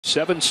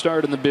7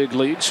 start in the big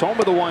leagues, home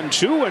of the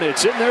 1-2, and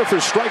it's in there for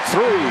strike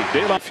 3.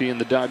 He and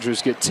the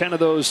Dodgers get 10 of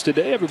those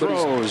today. Everybody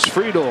throws.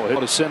 Friedel hit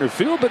to center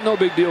field, but no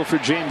big deal for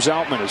James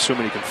Outman,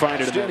 assuming he can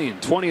find it.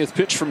 20th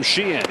pitch from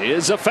Sheehan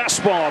is a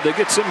fastball that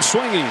gets him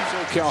swinging.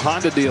 SoCal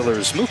Honda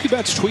dealers. Mookie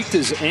Betts tweaked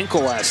his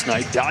ankle last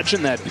night,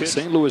 dodging that pitch.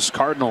 St. Louis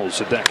Cardinals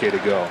a decade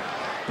ago.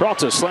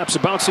 Peralta slaps a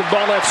bouncing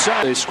ball left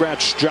side. They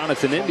scratch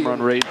Jonathan India.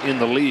 Run rate in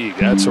the league.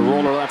 That's a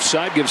roller left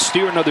side. Gives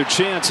Steer another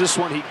chance. This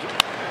one he.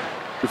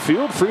 The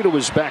field. Friedel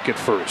was back at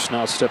first.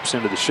 Now steps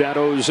into the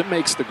shadows and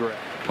makes the grab.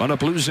 Wound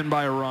up losing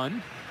by a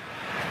run.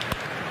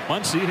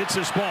 Muncy hits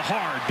this ball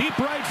hard. Deep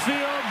right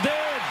field.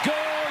 There it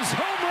goes.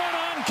 Home run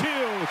on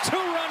cue.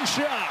 2-run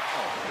shot.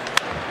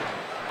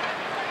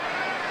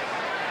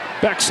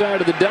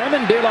 Backside of the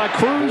diamond. De La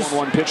Cruz.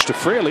 1-1 pitch to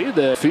Fraley.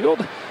 The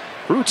field.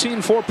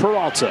 Routine for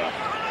Peralta.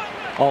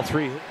 All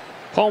three.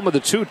 Home of the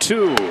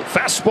 2-2.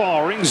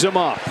 Fastball rings him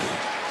up.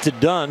 It's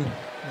done.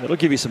 It'll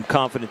give you some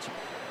confidence.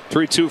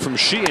 3-2 from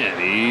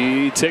Sheehan.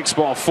 He takes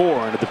ball 4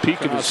 and at the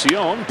peak of his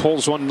zone,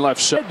 pulls one left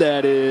side.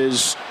 That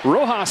is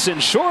Rojas in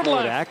short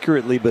line.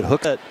 Accurately, but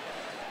hook that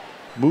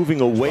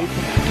moving away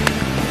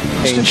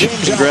from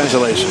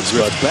Congratulations.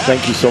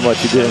 Thank you so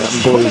much. You did an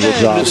unbelievable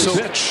job.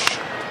 Pitch.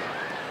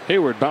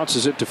 Hayward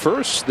bounces it to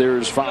first.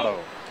 There's Votto.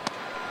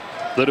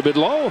 A little bit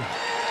low.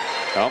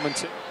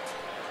 Almonte.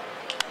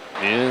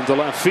 In the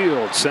left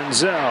field.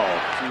 Senzel.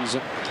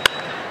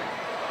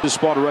 This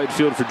ball to right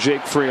field for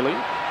Jake Fraley.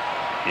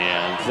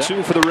 And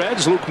 2 for the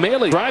Reds. Luke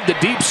Maile drive to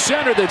deep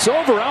center. That's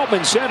over.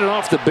 Outman's headed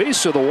off the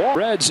base of the wall.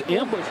 Reds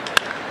ambush.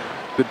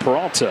 Good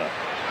Peralta.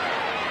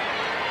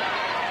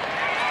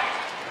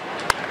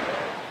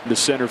 The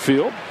center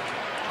field.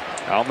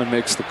 Outman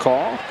makes the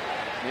call.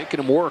 Making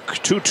him work.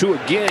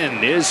 2-2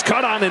 again. Is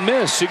cut on and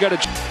miss. You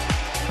got to.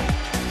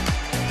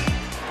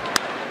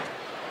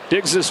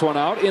 Digs this one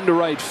out into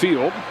right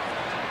field.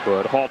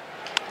 But Hall.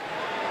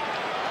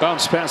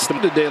 Bounce past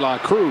them to De La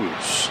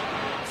Cruz.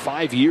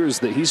 5 years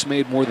that he's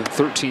made more than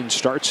 13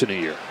 starts in a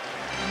year.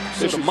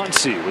 There's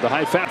Muncy with a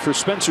high fat for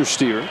Spencer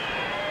Steer.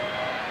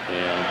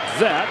 And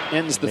that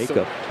ends the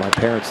makeup. My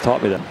parents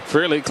taught me that.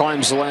 Fraley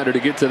climbs the ladder to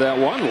get to that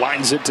one.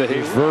 Lines it to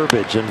Hayward.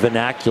 Verbiage and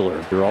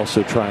vernacular. You're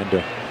also trying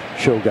to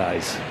show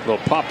guys. They'll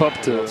pop up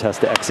to. Has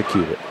to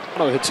execute it.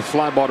 Hits a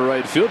fly ball to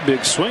right field.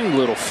 Big swing.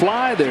 Little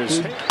fly. There's.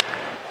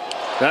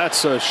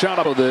 That's a shot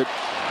up that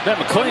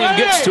McLean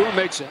gets to him.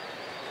 Makes it.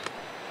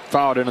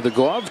 Fouled into the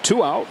glove,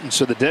 2 out, and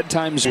so the dead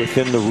time's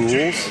within the rules.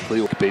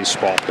 They look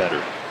baseball better.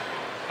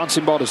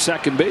 Bouncing ball to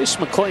second base.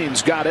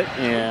 McLean's got it,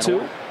 and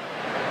 2.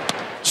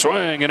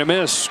 Swing and a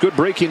miss. Good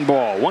breaking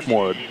ball. One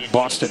more.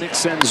 Boston. Nick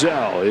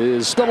Senzel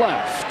is the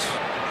left.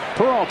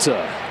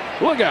 Peralta.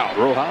 Look out,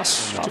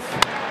 Rojas.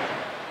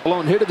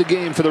 Lone hit of the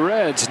game for the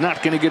Reds.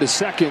 Not going to get a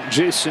second.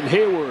 Jason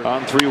Hayward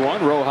on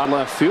 3-1. Rojas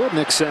left field.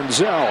 Nick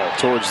Senzel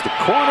towards the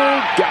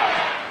corner. Got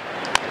it.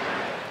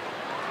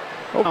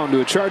 Down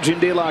to a charging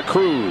De La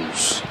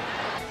Cruz.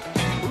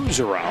 Cruz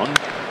around.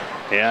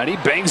 And he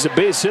bangs a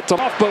base hit to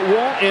off, but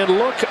won't, and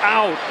look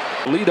out.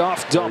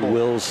 Leadoff double.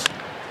 Wills.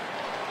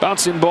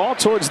 Bouncing ball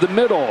towards the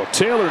middle.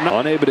 Taylor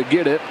unable to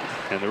get it.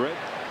 And the Red.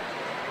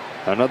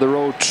 Another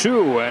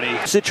 0-2. And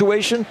he.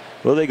 Situation?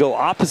 Well, they go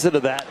opposite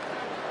of that.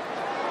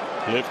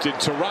 Lifted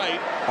to right.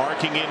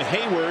 Arcing in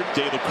Hayward.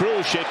 De La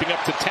Cruz shaping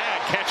up to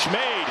tag. Catch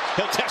made.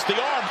 He'll test the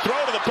arm.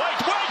 Throw to the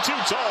plate. Way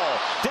too tall.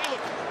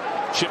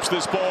 Chips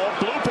this ball,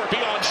 blooper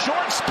beyond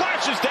short,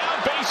 splashes down,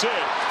 base hit.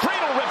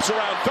 Friedel rips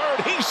around third,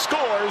 he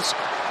scores,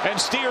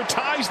 and Steer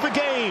ties the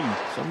game.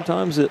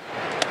 Sometimes it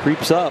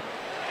creeps up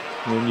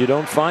when you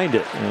don't find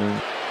it.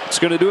 And it's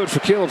going to do it for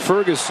Caleb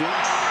Ferguson.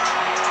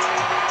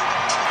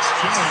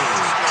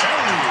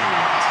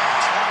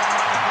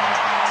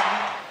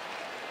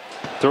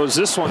 Throws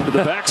this one to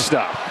the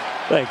backstop.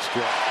 Thanks,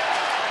 Joe.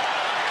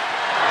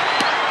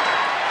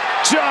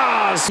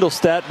 Jaws. Little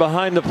stat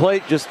behind the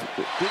plate, just.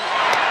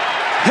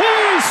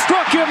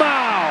 Struck him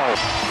out.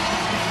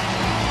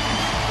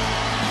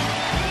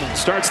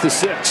 Starts the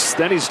 6th.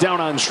 Then he's down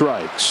on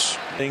strikes.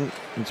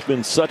 It's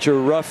been such a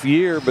rough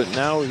year, but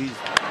now he's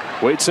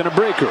waits in a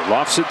breaker.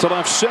 Lofts it to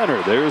left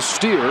center. There's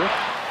Steer.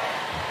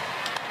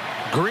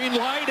 Green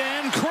light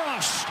and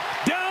crushed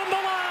down the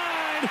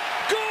line.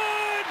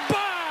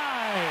 Goodbye.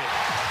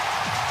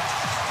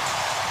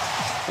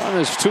 On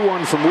this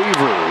 2-1 from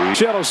Weaver.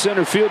 Shallow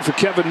center field for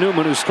Kevin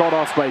Newman, who's called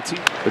off by T.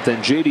 But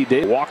then J.D.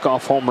 Day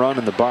walk-off home run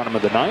in the bottom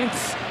of the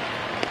 9th.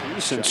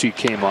 Since he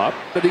came up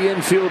to the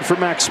infield for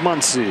Max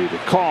Muncy. The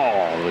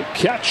call, the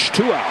catch,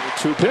 2 out.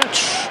 2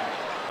 pitch.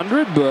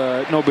 100,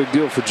 but no big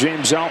deal for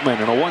James Outman.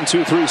 And a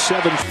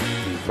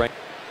 1-2-3-7.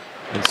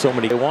 And so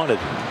many they wanted.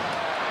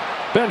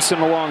 Benson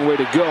a long way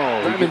to go.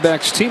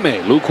 Diamondbacks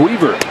teammate Luke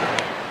Weaver.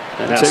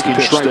 And taking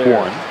strike there.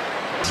 1.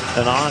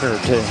 An honor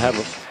to have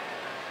him.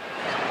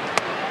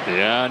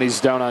 Yeah, and he's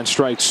down on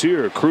strikes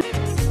here.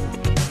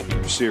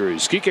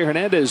 Series. Kike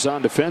Hernandez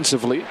on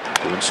defensively.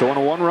 Doing so in a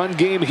 1-run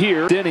game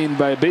here. Inning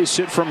by a base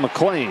hit from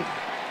McLean.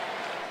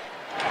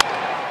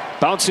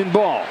 Bouncing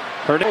ball.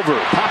 Hernandez over.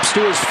 Pops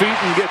to his feet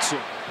and gets it.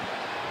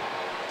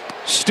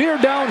 Steer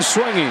down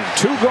swinging.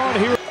 2 gone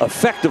here.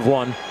 Effective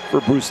one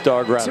for Bruce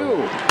Stargrad. 2.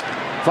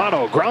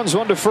 Votto grounds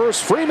one to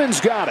first. Freeman's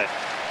got it.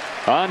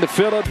 On to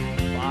Phillip.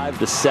 5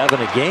 to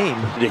 7 a game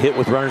to hit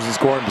with runners in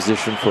scoring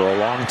position for a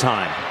long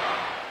time.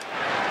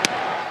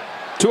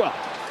 2 out.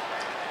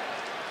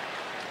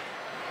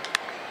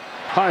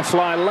 High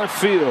fly left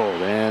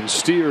field, and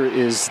Steer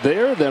is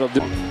there. That'll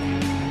do.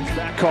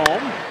 Back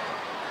home.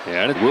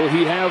 And will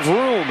he have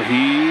room?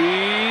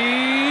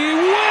 He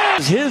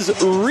wins.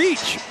 His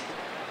reach.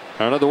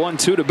 Another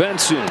 1-2 to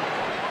Benson.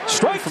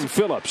 Strike from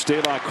Phillips.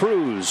 De La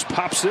Cruz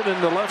pops it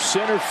into left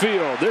center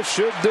field. This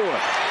should do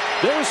it.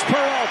 There's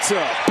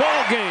Peralta.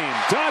 Ball game.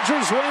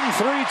 Dodgers win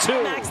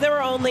 3-2. Max, there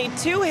were only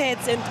 2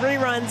 hits and 3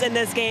 runs in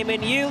this game,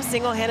 and you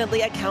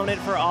single-handedly accounted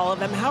for all of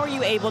them. How are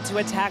you able to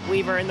attack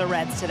Weaver and the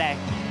Reds today?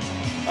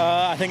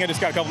 I think I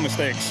just got a couple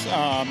mistakes.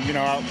 You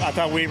know, I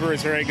thought Weaver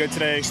was very good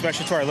today,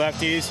 especially to our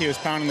lefties. He was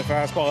pounding the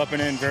fastball up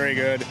and in very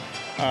good.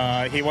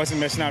 He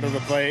wasn't missing out of the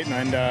plate,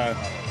 and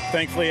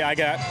thankfully I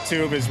got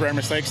 2 of his rare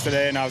mistakes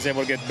today, and I was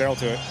able to get the barrel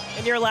to it.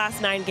 In your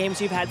last 9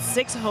 games, you've had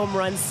 6 home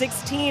runs,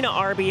 16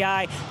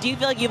 RBI. Do you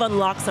feel like you've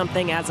unlocked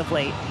something as of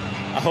late?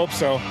 I hope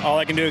so. All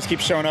I can do is keep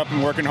showing up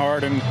and working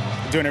hard and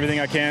doing everything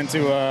I can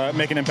to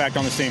make an impact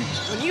on this team.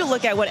 When you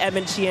look at what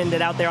Edmund Sheehan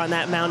did out there on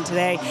that mound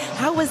today,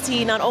 how was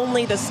he not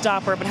only the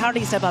stopper, but how did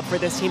he step up for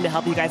this team to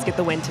help you guys get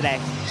the win today?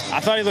 I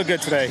thought he looked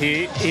good today.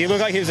 He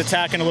looked like he was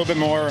attacking a little bit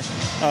more.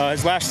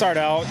 His last start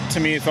out, to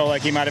me, it felt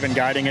like he might have been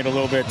guiding it a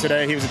little bit.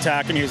 Today, he was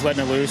attacking, he was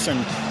letting it loose,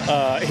 and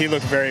he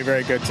looked very,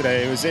 very good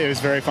today. It was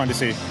very fun to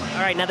see.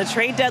 All right, now the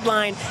trade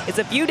deadline is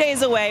a few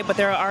days away, but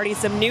there are already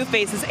some new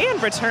faces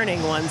and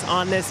returning ones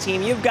on this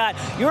team. You've got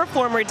your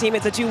former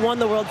teammates that you won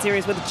the World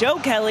Series with, Joe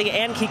Kelly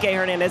and Kike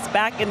Hernandez,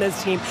 back in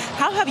this team.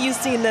 How have you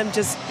seen them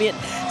just be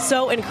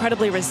so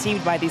incredibly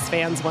received by these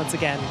fans once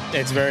again?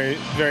 It's very,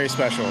 very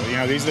special. You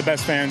know, these are the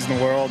best fans in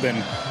the world, and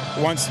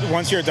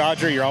once you're a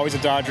Dodger, you're always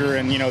a Dodger,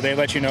 and, you know, they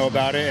let you know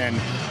about it. And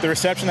the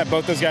reception that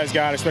both those guys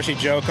got, especially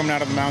Joe coming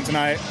out of the mound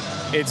tonight,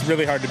 it's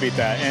really hard to beat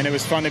that. And it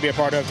was fun to be a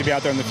part of, to be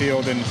out there in the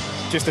field, and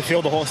just to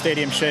feel the whole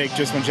stadium shake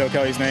just when Joe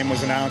Kelly's name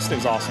was announced. It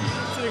was awesome.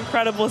 It's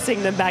incredible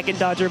seeing them back in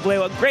Dodger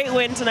Blue. A great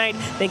win tonight.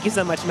 Thank you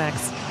so much,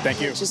 Max.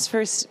 Thank you. Just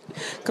first,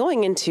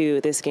 going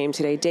into this game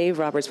today, Dave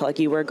Roberts felt like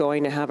you were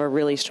going to have a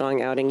really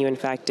strong outing. You, in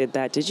fact, did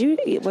that. Were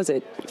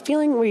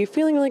you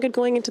feeling really good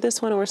going into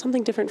this one, or was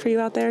something different for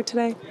you out there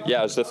today? Yeah,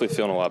 I was definitely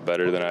feeling a lot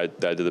better than I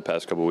did the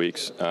past couple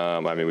weeks.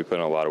 I mean, we put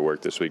in a lot of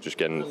work this week just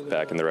getting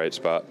back in the right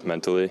spot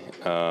mentally,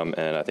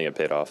 and I think it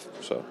paid off.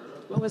 So.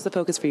 What was the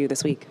focus for you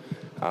this week?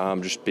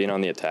 Just being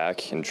on the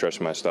attack and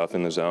trusting my stuff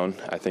in the zone.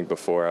 I think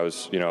before I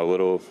was, a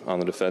little on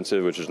the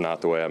defensive, which is not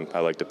the way I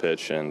like to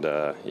pitch, and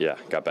yeah,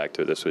 got back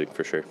to it this week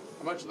for sure.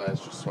 How much of that is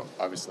just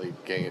obviously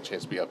getting a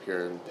chance to be up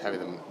here and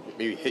having them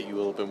maybe hit you a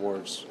little bit more,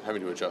 just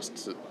having to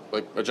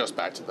adjust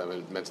back to them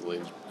and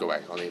mentally go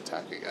back on the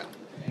attack again?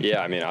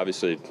 Yeah, I mean,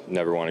 obviously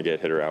never want to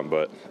get hit around,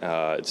 but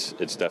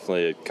it's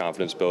definitely a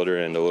confidence builder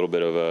and a little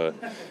bit of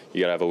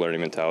you got to have a learning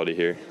mentality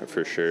here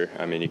for sure.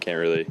 I mean, you can't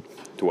really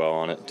dwell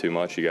on it too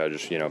much. You got to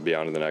just, be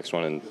on to the next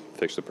one and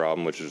fix the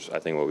problem, which is, I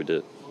think, what we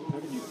did. How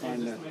did you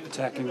find that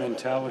attacking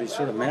mentality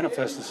sort of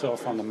manifest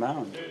itself on the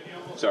mound?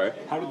 Sorry?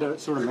 How did that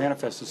sort of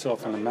manifest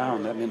itself on the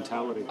mound, that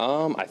mentality?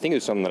 I think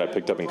it's something that I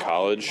picked up in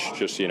college,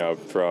 just,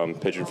 from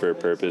pitching for a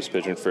purpose,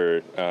 pitching for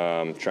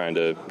trying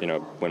to,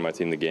 win my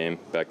team the game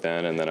back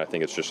then. And then I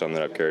think it's just something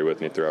that I've carried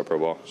with me throughout pro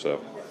ball.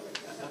 So.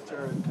 After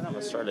kind of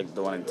a start like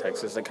the one in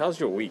Texas, how's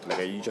your week?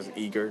 Are you just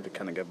eager to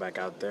kind of get back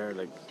out there?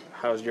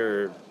 How's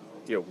your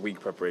week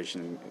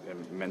preparation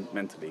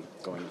mentally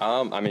going?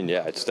 I mean,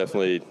 yeah, it's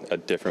definitely a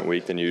different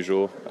week than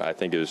usual. I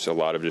think it was a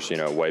lot of just,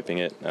 wiping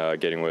it,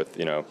 getting with,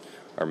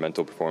 our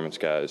mental performance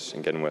guys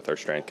and getting with our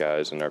strength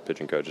guys and our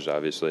pitching coaches,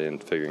 obviously,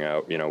 and figuring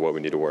out, what we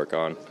need to work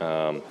on.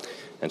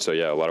 And so,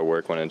 yeah, a lot of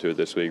work went into it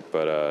this week,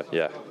 but,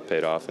 yeah,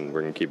 paid off, and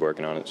we're going to keep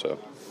working on it, so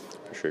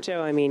for sure.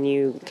 Joe, I mean,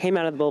 you came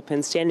out of the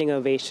bullpen, standing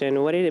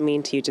ovation. What did it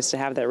mean to you just to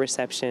have that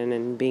reception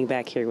and being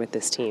back here with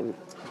this team?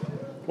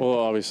 Well,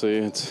 obviously,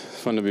 it's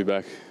fun to be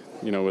back,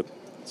 with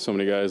so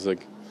many guys that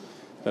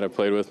I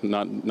played with,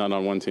 not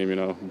on one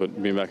team,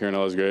 but being back here in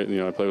LA is great.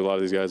 I played with a lot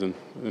of these guys in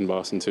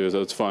Boston too,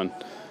 so it's fun.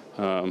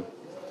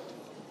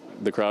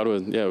 The crowd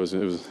it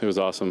was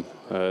awesome.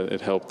 It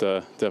helped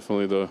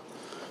definitely the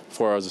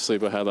 4 hours of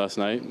sleep I had last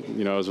night.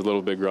 I was a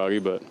little bit groggy,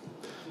 but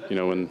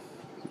when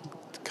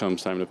it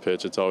comes time to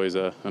pitch, it's always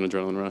an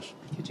adrenaline rush.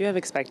 Could you have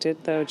expected,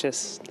 though,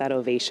 just that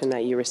ovation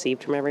that you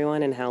received from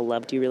everyone and how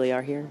loved you really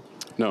are here?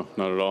 No,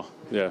 not at all.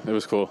 Yeah, it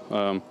was cool.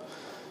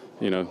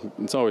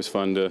 It's always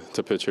fun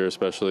to pitch here,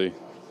 especially,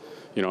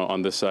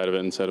 on this side of it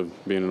instead of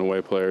being an away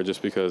player,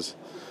 just because,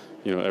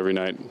 every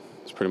night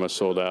it's pretty much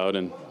sold out,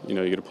 and, you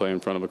get to play in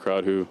front of a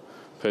crowd who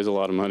pays a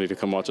lot of money to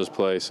come watch us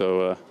play.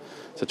 So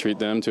to treat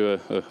them to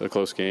a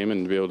close game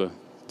and to be able to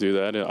do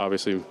that,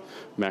 obviously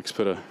Max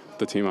put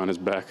the team on his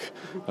back.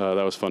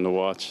 That was fun to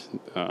watch.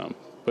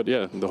 But,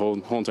 yeah, the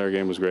whole entire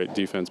game was great.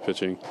 Defense,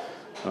 pitching,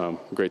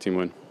 great team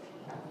win.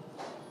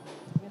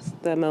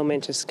 The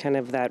moment, just kind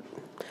of that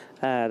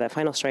that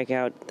final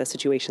strikeout, the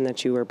situation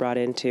that you were brought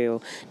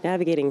into,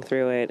 navigating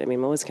through it. I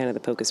mean, what was kind of the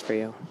focus for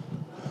you?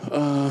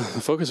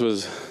 The focus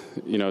was,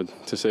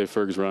 to save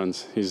Ferg's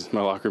runs. He's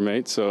my locker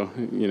mate, so,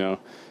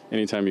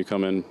 anytime you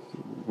come in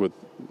with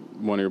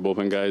one of your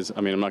bullpen guys,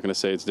 I mean, I'm not going to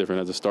say it's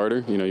different as a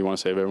starter. You want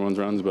to save everyone's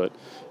runs, but,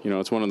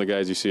 it's one of the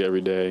guys you see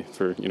every day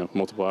for,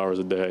 multiple hours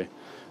a day.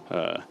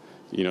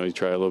 You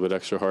try a little bit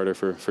extra harder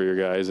for your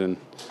guys, and,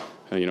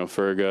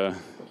 Ferg,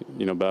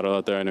 battled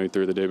out there. I know he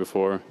threw the day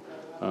before.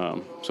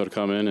 So to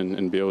come in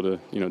and be able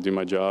to, do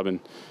my job and,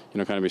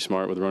 kind of be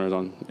smart with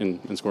runners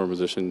in scoring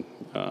position.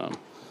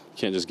 You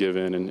can't just give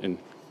in and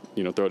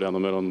throw it down the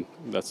middle, and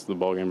that's the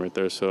ball game right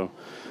there. So,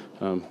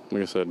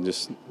 like I said,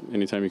 just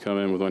anytime you come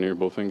in with one of your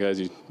bullpen guys,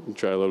 you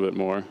try a little bit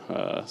more.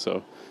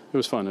 So it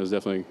was fun. It was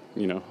definitely,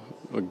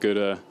 a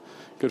good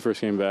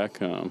first game back.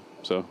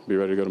 So be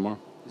ready to go tomorrow.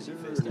 Have you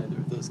faced either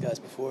of those guys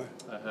before?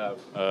 I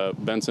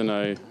have. Benson,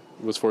 I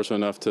was fortunate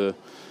enough to.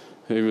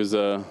 He was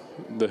the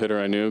hitter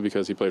I knew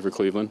because he played for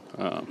Cleveland.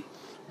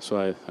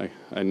 So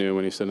I knew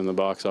when he stood in the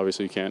box.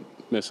 Obviously, you can't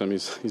miss him.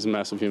 He's a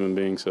massive human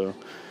being. So.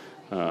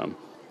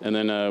 And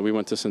then we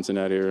went to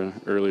Cincinnati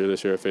earlier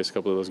this year. I faced a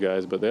couple of those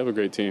guys, but they have a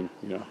great team.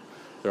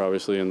 They're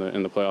obviously in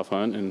the playoff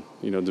hunt and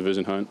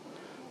division hunt,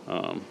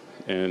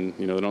 and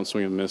they don't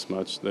swing and miss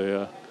much.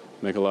 They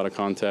make a lot of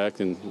contact,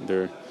 and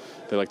they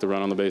like to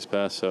run on the base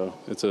pass. So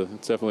it's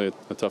definitely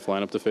a tough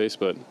lineup to face.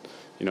 But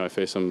I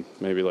faced them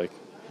maybe like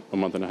a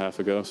month and a half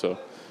ago, so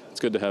it's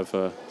good to have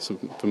some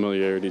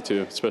familiarity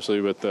too,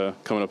 especially with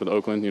coming up with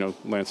Oakland.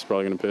 Lance is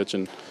probably going to pitch,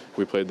 and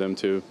we played them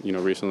too.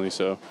 Recently,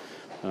 so.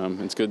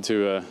 It's good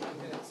to,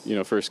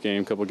 first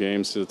game, couple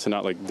games, to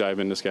not like dive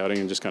into scouting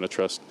and just kind of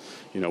trust,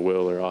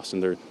 Will or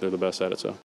Austin. They're the best at it. So.